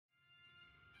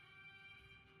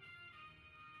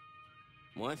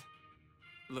What?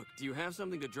 Look, do you have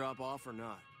something to drop off or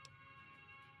not?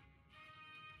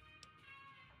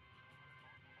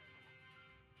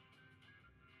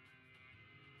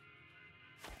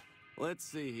 Let's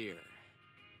see here.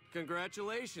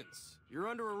 Congratulations! You're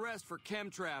under arrest for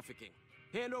chem trafficking.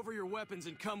 Hand over your weapons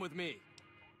and come with me.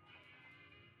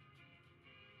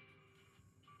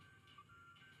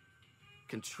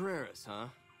 Contreras, huh?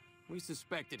 We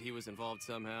suspected he was involved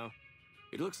somehow.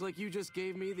 It looks like you just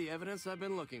gave me the evidence I've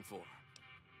been looking for.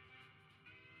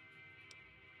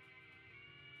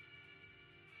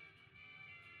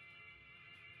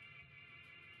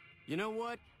 You know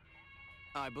what?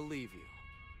 I believe you.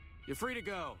 You're free to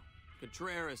go.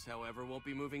 Contreras, however, won't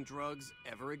be moving drugs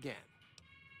ever again.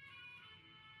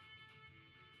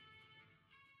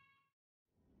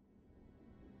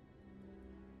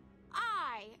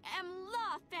 I am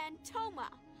La Phantoma.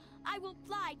 I will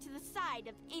fly to the side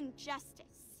of injustice.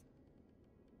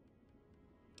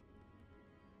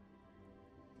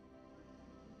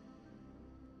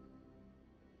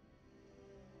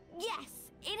 Yes,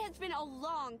 it has been a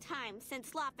long time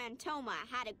since La Phantoma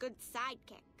had a good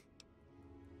sidekick.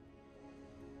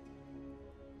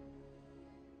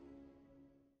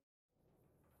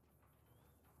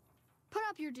 Put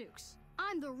up your dukes.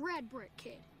 I'm the Red Brick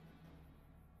Kid.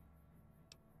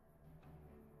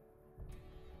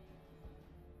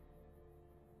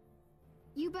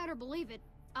 You better believe it.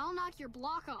 I'll knock your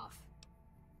block off.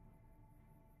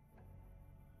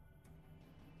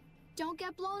 Don't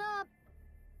get blown up.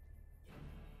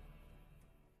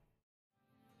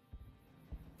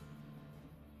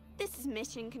 This is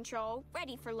Mission Control,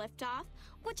 ready for liftoff.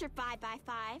 What's your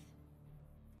 5x5?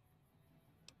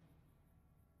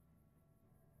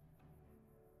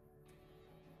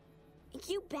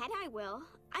 You bet I will.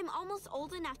 I'm almost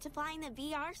old enough to fly in the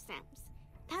VR sims.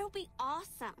 That'll be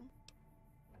awesome.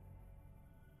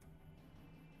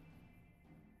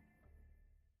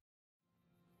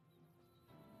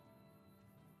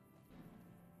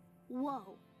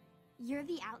 Whoa, you're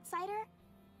the outsider?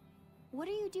 What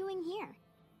are you doing here?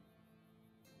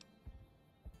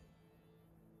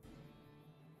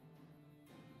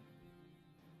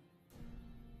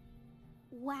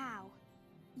 Wow,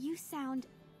 you sound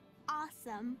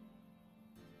awesome.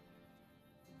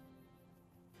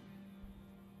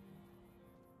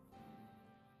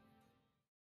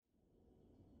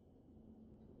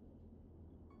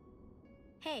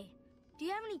 Hey, do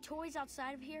you have any toys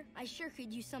outside of here? I sure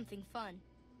could use something fun.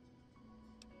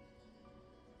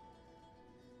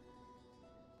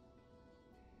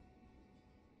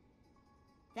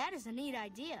 That is a neat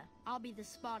idea. I'll be the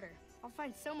spotter. I'll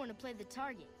find someone to play the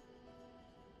target.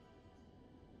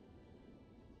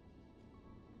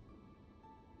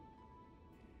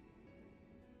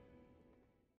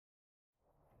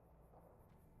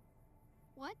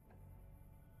 What?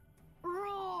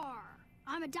 Roar!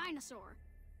 I'm a dinosaur.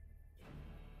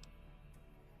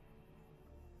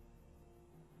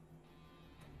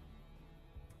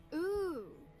 Ooh,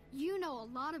 you know a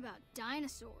lot about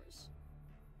dinosaurs.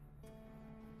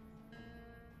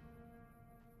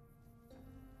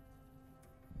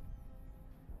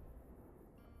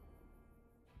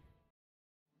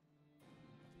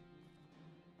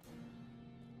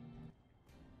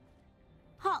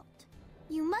 Halt!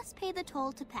 You must pay the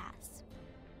toll to pass.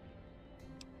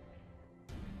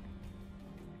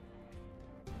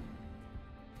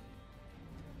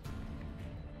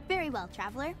 Very well,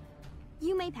 traveler.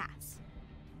 You may pass.